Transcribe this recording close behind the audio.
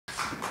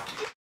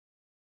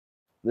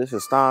This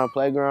is Stein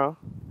Playground.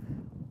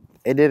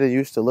 It didn't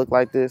used to look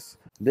like this.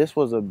 This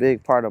was a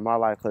big part of my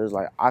life because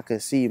like I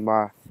could see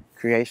my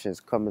creations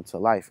coming to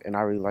life, and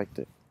I really liked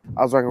it.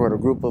 I was working with a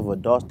group of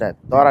adults that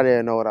thought I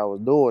didn't know what I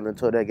was doing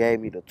until they gave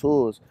me the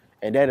tools,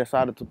 and they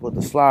decided to put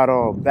the slide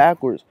on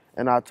backwards.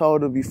 And I told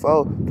them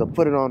before to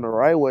put it on the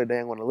right way. They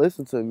didn't want to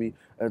listen to me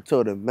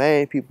until the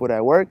main people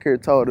that work here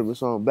told them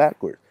it's on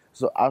backwards.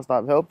 So I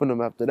stopped helping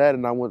them after that,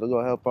 and I went to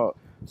go help out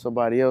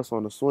somebody else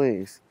on the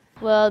swings.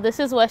 Well, this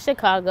is West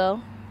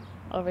Chicago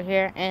over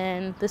here,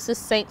 and this is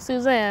St.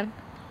 Suzanne,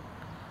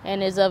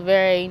 and it's a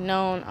very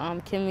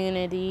known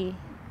community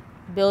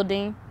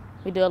building.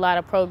 We do a lot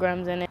of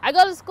programs in it. I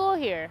go to school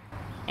here,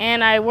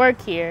 and I work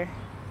here,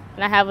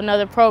 and I have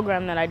another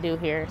program that I do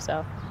here,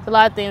 so there's a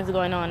lot of things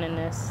going on in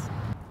this.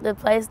 The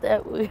place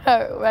that we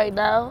are right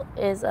now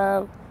is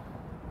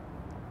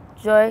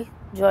Joy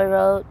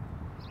Road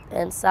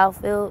and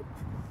Southfield.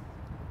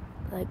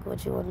 Like,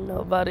 what you want to know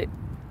about it?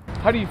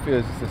 How do you feel?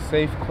 Is this a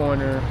safe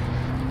corner?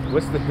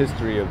 What's the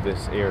history of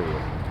this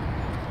area?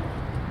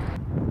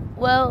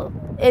 Well,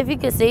 if you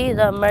can see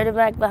the murder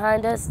back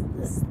behind us,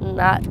 it's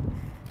not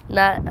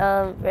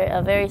a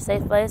very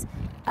safe place.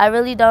 I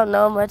really don't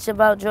know much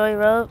about Joy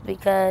Road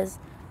because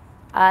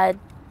I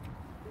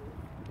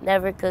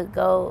never could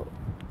go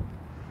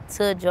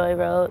to Joy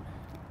Road.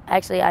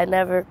 Actually, I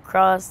never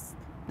crossed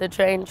the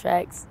train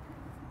tracks.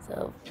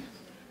 So,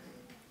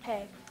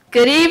 hey.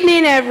 Good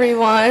evening,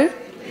 everyone.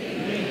 Good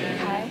evening.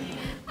 Hi.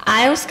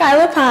 I am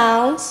Skylar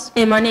Pounds.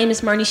 And my name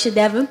is Marnisha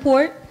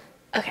Davenport.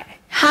 Okay.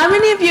 How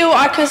many of you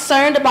are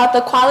concerned about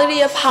the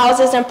quality of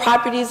houses and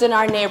properties in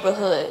our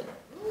neighborhood?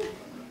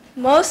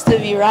 Most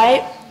of you,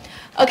 right?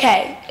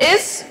 Okay,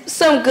 it's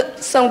some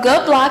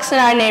good blocks in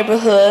our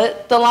neighborhood.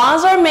 The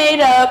lawns are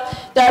made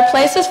up. There are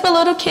places for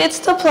little kids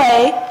to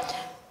play.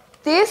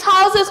 These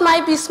houses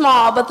might be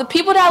small, but the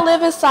people that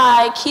live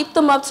inside keep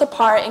them up to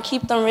par and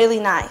keep them really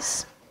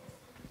nice.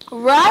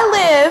 Where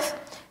I live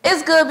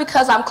is good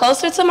because I'm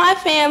closer to my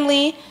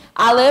family.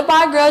 I live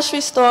by a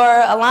grocery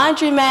store, a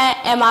laundromat,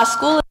 and my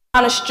school is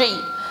down the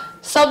street.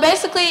 So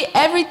basically,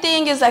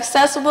 everything is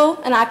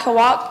accessible, and I can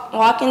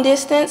walk in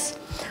distance.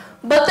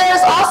 But there's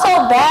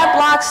also bad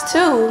blocks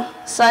too,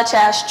 such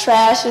as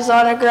trash is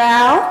on the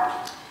ground,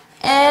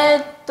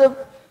 and the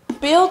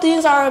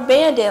buildings are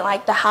abandoned,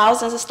 like the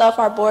houses and stuff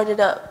are boarded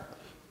up.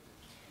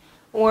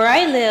 Where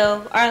I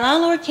live, our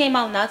landlord came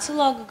out not too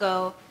long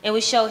ago, and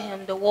we showed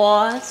him the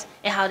walls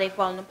and how they've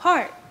fallen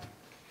apart.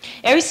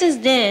 Ever since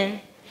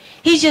then,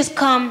 he just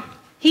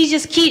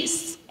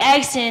keeps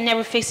asking and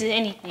never fixes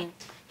anything.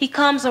 He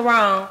comes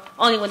around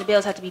only when the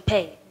bills have to be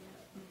paid.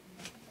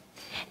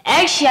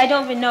 Actually, I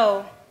don't even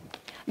know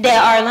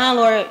that our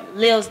landlord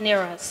lives near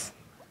us.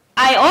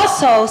 I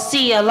also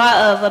see a lot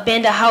of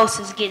abandoned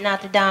houses getting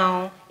knocked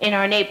down in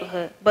our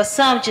neighborhood, but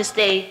some just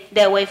stay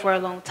that way for a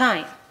long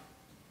time.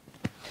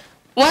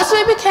 Once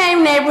we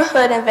became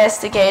neighborhood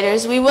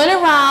investigators, we went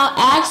around,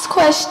 asked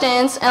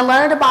questions, and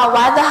learned about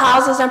why the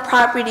houses and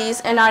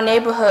properties in our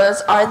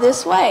neighborhoods are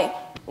this way.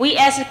 We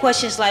asked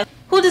questions like,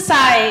 who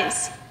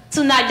decides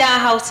to knock down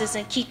houses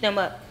and keep them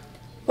up?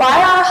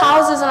 Why are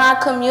houses in our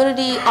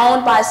community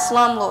owned by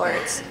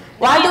slumlords?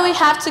 Why do we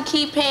have to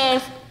keep paying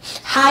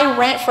high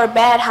rent for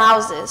bad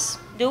houses?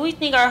 Do we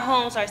think our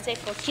homes are safe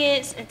for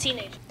kids and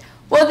teenagers?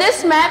 Well,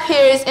 this map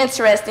here is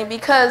interesting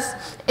because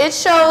it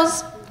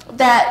shows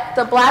that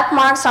the black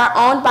marks are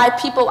owned by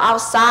people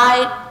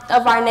outside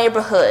of our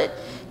neighborhood.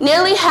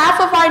 Nearly half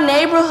of our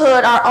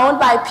neighborhood are owned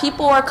by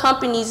people or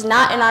companies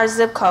not in our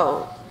zip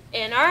code.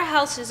 And our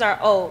houses are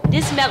old.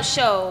 This map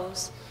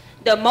shows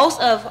that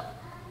most of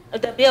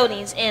the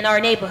buildings in our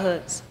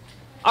neighborhoods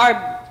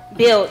are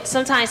built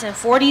sometimes in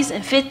 40s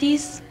and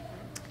 50s.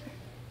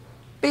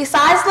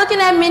 Besides looking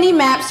at mini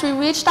maps, we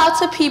reached out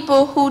to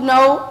people who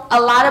know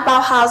a lot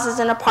about houses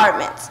and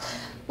apartments,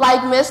 like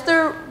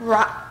Mr.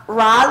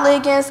 Rod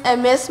Liggins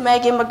and Miss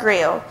Megan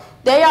McGreal.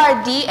 They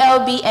are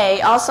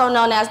DLBA, also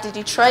known as the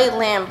Detroit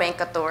Land Bank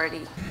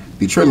Authority.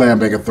 Detroit Land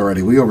Bank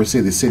Authority, we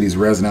oversee the city's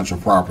residential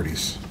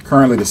properties.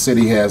 Currently, the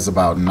city has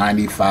about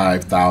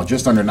 95,000,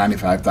 just under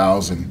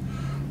 95,000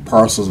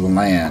 parcels of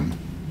land,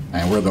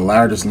 and we're the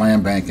largest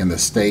land bank in the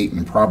state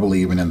and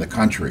probably even in the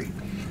country.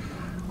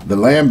 The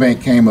land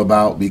bank came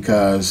about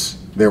because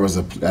there was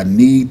a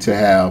need to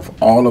have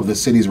all of the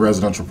city's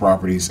residential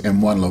properties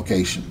in one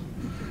location.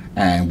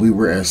 And we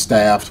were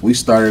staffed. We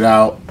started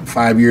out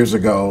 5 years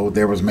ago.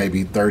 There was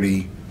maybe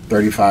 30,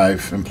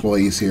 35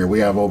 employees here. We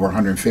have over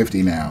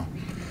 150 now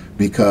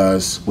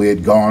because we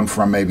had gone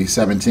from maybe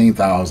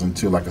 17,000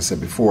 to, like I said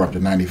before, up to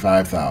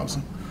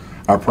 95,000.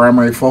 Our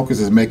primary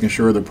focus is making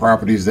sure the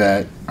properties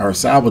that are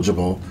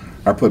salvageable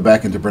are put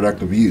back into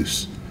productive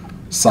use.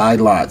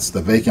 Side lots,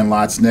 the vacant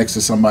lots next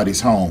to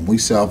somebody's home, we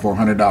sell for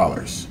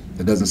 $100.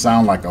 It doesn't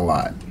sound like a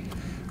lot.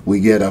 We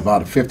get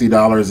about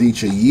 $50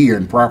 each a year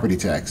in property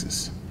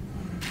taxes.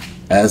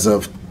 As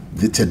of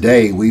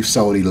today, we've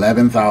sold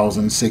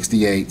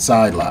 11,068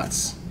 side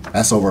lots.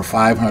 That's over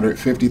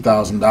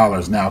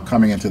 $550,000 now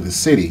coming into the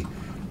city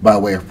by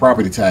way of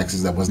property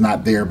taxes that was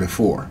not there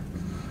before.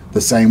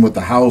 The same with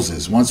the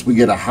houses. Once we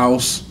get a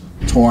house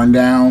torn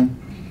down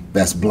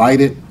that's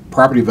blighted,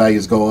 property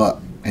values go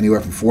up anywhere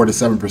from 4 to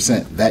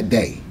 7% that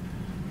day.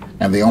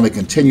 And they only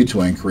continue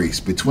to increase.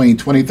 Between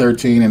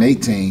 2013 and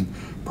 18,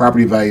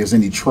 property values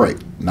in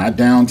Detroit, not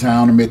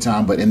downtown or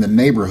midtown, but in the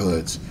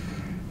neighborhoods,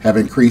 have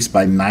increased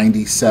by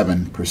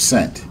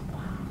 97%.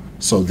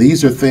 So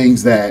these are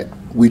things that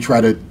we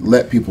try to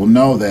let people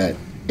know, that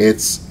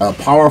it's a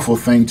powerful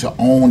thing to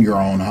own your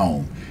own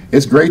home.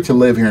 It's great to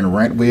live here and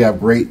rent. We have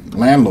great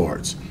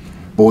landlords,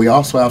 but we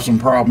also have some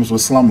problems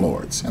with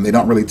slumlords, and they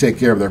don't really take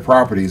care of their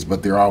properties,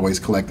 but they're always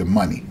collecting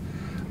money.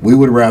 We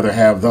would rather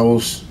have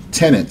those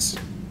tenants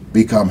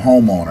become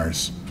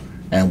homeowners,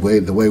 and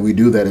the way we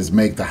do that is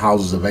make the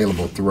houses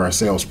available through our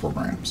sales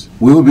programs.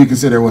 We would be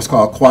considered what's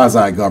called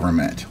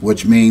quasi-government,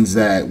 which means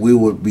that we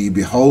would be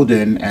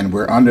beholden and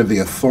we're under the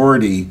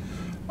authority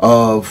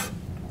of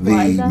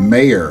the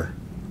mayor.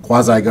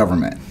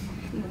 Quasi-government.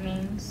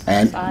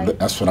 And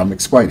that's what I'm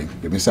explaining.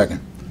 Give me a second.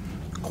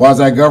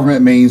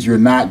 Quasi-government means you're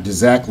not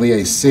exactly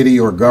a city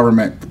or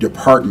government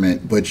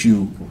department, but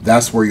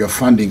that's where your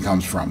funding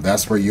comes from.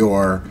 That's where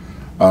your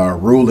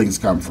rulings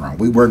come from.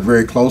 We work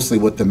very closely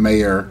with the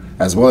mayor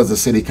as well as the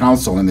city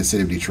council in the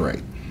city of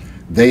Detroit.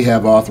 They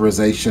have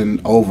authorization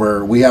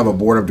over, we have a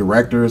board of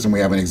directors and we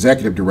have an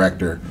executive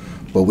director,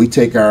 but we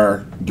take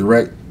our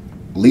direct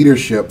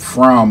leadership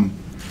from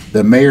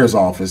the mayor's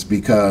office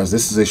because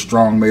this is a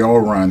strong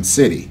mayoral-run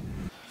city.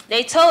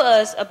 They told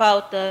us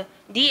about the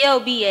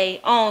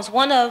DLBA owns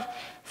one of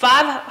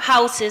 5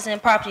 houses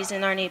and properties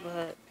in our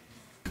neighborhood.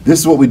 This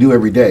is what we do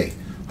every day.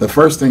 The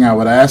first thing I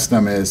would ask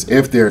them is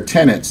if they're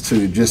tenants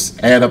to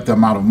just add up the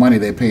amount of money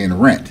they pay in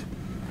rent.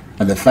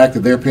 And the fact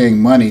that they're paying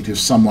money to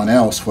someone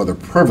else for the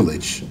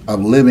privilege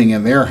of living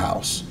in their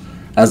house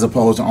as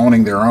opposed to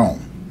owning their own.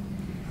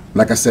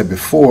 Like I said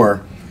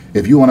before,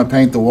 if you want to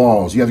paint the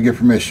walls, you have to get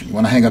permission. You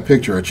want to hang a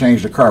picture or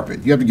change the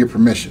carpet, you have to get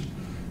permission.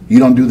 You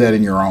don't do that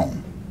in your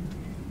own.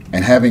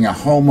 And having a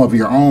home of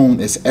your own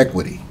is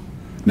equity.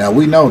 Now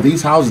we know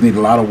these houses need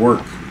a lot of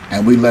work,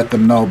 and we let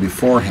them know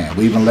beforehand.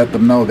 We even let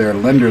them know there are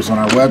lenders on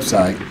our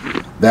website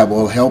that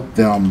will help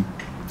them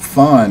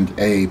fund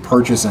a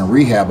purchase and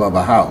rehab of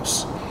a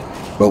house.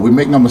 But we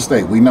make no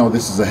mistake, we know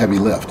this is a heavy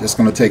lift. It's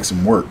going to take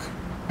some work.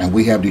 And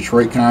we have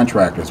Detroit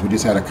contractors. We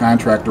just had a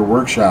contractor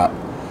workshop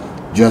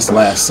just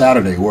last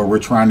Saturday where we're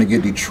trying to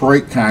get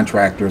Detroit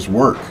contractors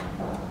work.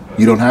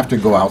 You don't have to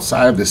go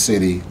outside of the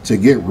city to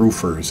get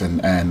roofers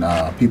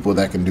and people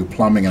that can do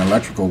plumbing and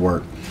electrical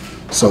work.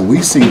 So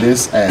we see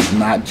this as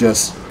not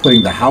just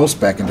putting the house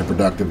back into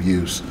productive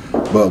use,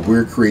 but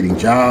we're creating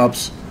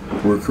jobs,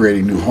 we're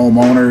creating new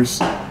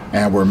homeowners,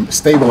 and we're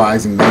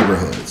stabilizing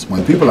neighborhoods.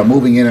 When people are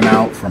moving in and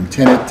out from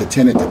tenant to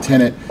tenant to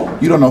tenant,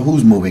 you don't know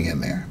who's moving in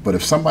there. But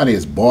if somebody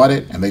has bought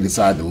it and they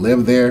decide to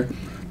live there,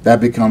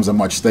 that becomes a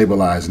much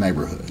stabilized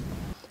neighborhood.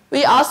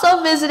 We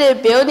also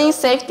visited Building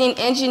Safety and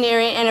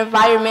Engineering and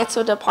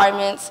Environmental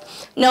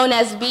Departments, known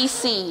as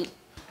BC.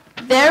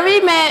 There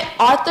we met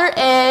Arthur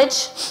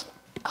Edge,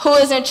 who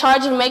is in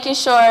charge of making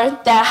sure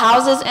that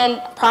houses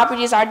and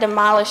properties are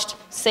demolished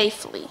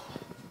safely.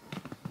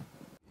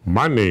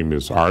 My name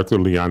is Arthur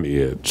Leon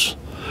Edge.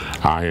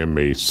 I am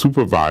a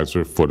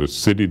supervisor for the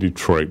City of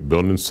Detroit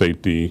Building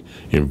Safety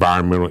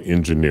Environmental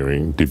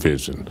Engineering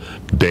Division,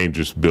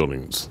 Dangerous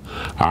Buildings.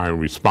 I am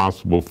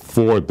responsible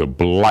for the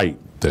blight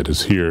that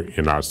is here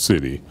in our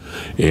city,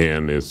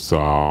 and it's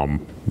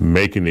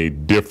making a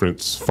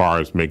difference as far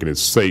as making it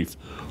safe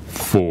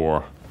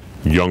for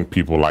young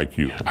people like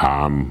you.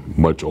 I'm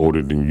much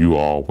older than you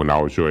all. When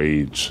I was your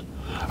age,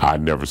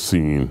 I'd never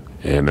seen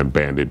an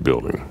abandoned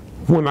building.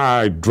 When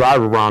I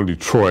drive around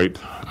Detroit,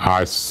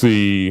 I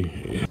see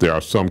there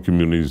are some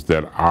communities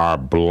that are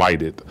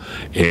blighted,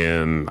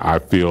 and I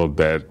feel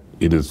that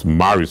it is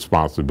my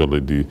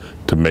responsibility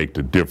to make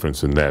the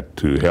difference in that,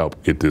 to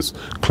help get this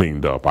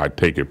cleaned up. I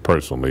take it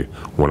personally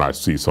when I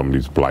see some of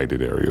these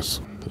blighted areas.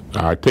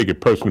 I take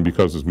it personally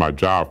because it's my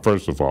job,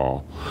 first of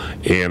all,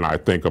 and I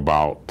think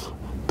about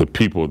the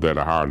people that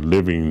are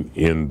living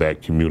in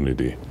that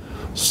community.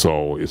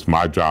 So it's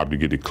my job to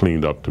get it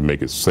cleaned up to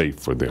make it safe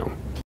for them.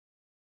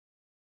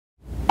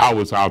 I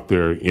was out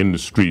there in the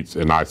streets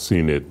and I've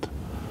seen it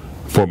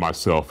for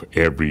myself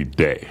every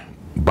day.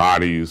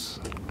 Bodies,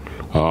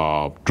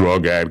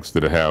 drug addicts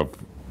that have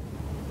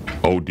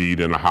OD'd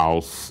in a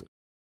house.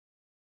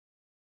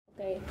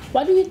 Okay.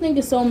 Why do you think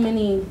there's so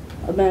many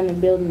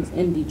abandoned buildings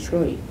in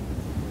Detroit?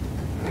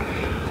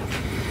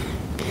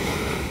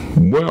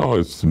 Well,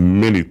 it's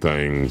many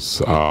things.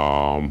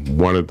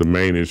 One of the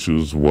main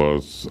issues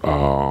was,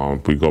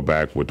 if we go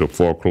back with the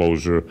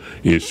foreclosure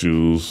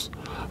issues,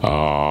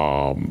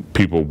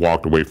 people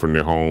walked away from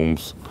their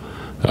homes.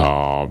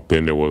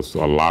 Then there was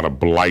a lot of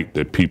blight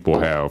that people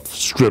have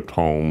stripped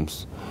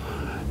homes.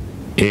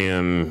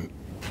 And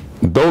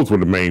those were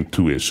the main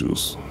 2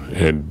 issues.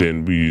 And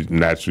then we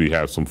naturally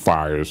have some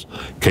fires,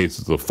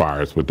 cases of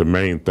fires. But the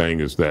main thing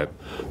is that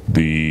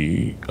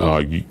a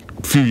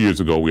few years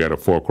ago we had a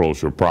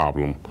foreclosure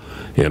problem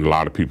and a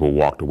lot of people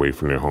walked away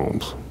from their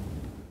homes.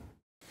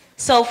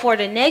 So for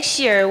the next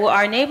year, with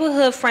our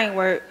neighborhood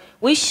framework,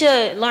 we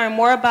should learn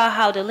more about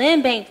how the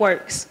land bank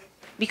works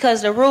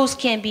because the rules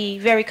can be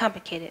very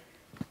complicated.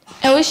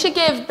 And we should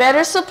give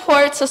better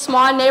support to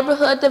small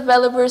neighborhood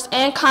developers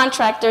and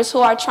contractors who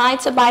are trying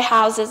to buy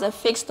houses and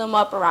fix them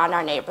up around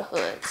our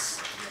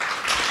neighborhoods.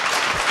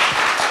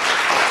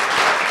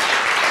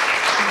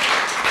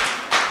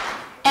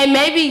 And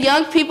maybe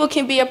young people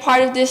can be a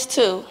part of this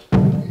too.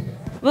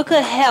 We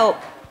could help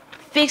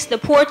fix the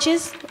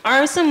porches,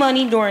 earn some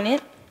money during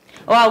it,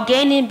 while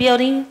gaining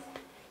building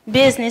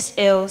business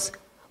skills.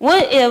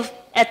 What if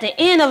at the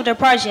end of the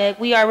project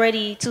we are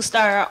ready to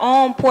start our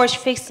own porch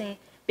fixing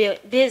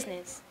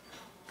business?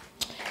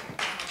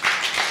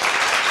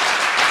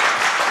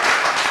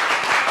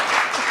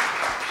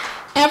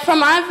 And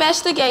from our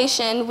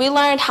investigation, we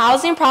learned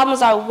housing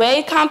problems are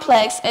way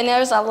complex and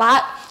there's a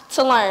lot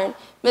to learn.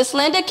 Ms.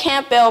 Linda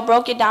Campbell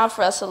broke it down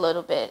for us a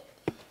little bit.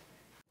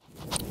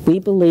 We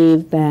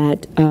believe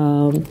that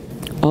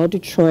all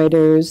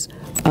Detroiters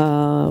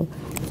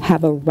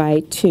have a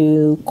right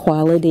to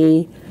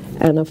quality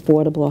and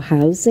affordable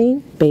housing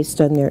based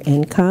on their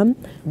income.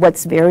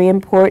 What's very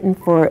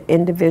important for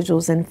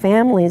individuals and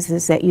families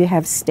is that you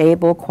have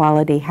stable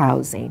quality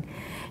housing.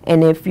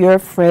 And if you're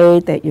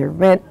afraid that your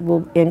rent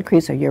will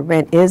increase or your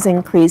rent is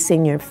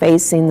increasing, you're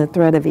facing the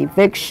threat of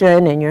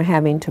eviction and you're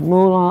having to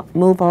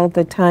move all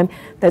the time,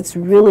 that's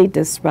really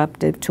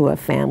disruptive to a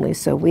family.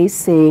 So we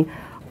see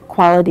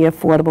quality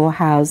affordable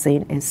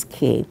housing is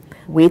key.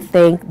 We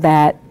think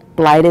that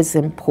blight is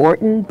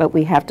important, but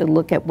we have to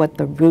look at what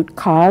the root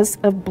cause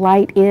of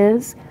blight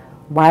is.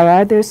 Why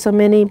are there so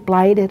many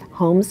blighted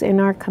homes in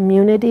our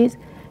communities?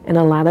 And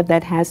a lot of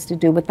that has to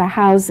do with the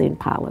housing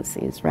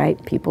policies,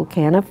 right? People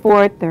can't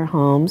afford their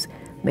homes.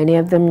 Many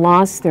of them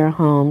lost their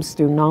homes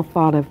through no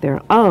fault of their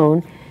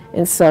own.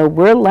 And so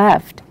we're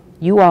left,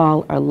 you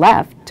all are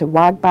left to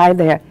walk by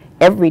there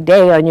every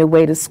day on your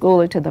way to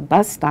school or to the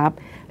bus stop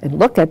and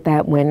look at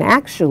that when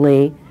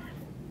actually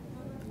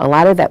a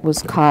lot of that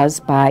was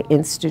caused by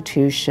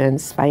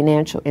institutions,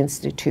 financial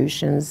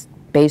institutions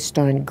based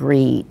on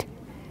greed,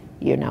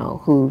 you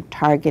know, who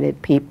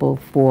targeted people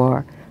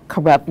for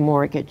corrupt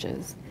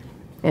mortgages.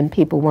 And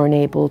people weren't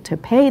able to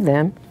pay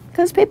them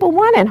because people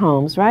wanted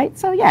homes, right?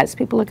 So yes,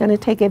 people are going to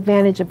take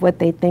advantage of what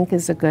they think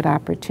is a good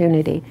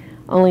opportunity,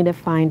 only to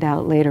find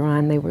out later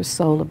on they were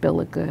sold a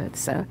bill of goods.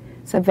 So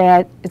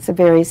it's a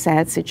very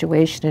sad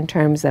situation in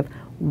terms of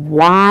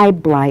why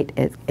blight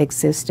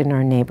exists in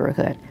our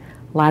neighborhood.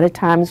 A lot of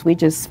times we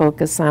just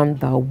focus on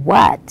the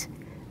what,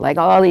 like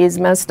all these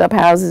messed up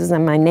houses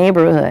in my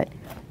neighborhood.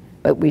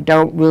 But we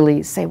don't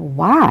really say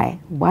why.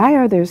 Why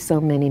are there so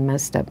many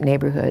messed up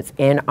neighborhoods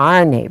in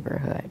our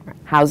neighborhood,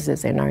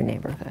 houses in our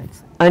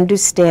neighborhoods?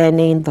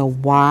 Understanding the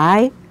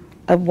why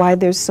of why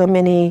there's so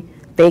many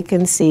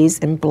vacancies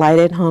and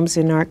blighted homes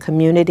in our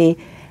community,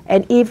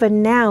 and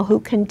even now, who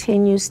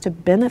continues to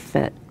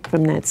benefit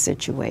from that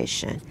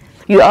situation.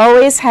 You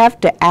always have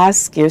to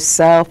ask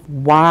yourself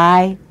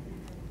why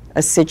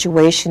a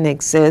situation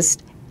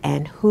exists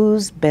and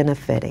who's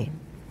benefiting.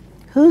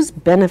 Who's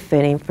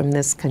benefiting from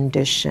this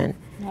condition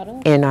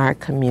in our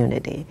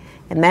community?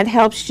 And that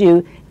helps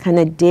you kind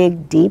of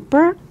dig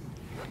deeper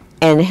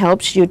and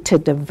helps you to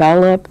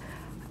develop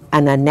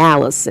an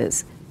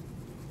analysis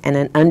and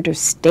an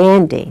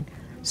understanding.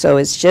 So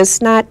it's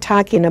just not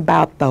talking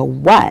about the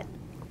what,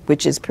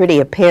 which is pretty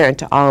apparent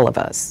to all of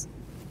us.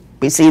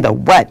 We see the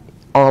what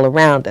all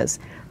around us,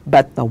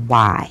 but the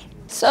why.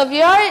 So if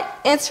you're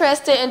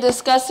interested in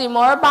discussing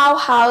more about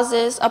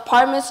houses,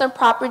 apartments, and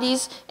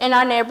properties in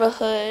our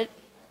neighborhood,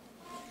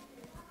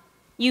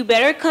 you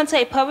better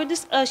contact public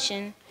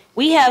discussion.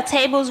 We have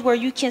tables where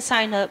you can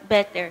sign up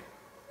back there.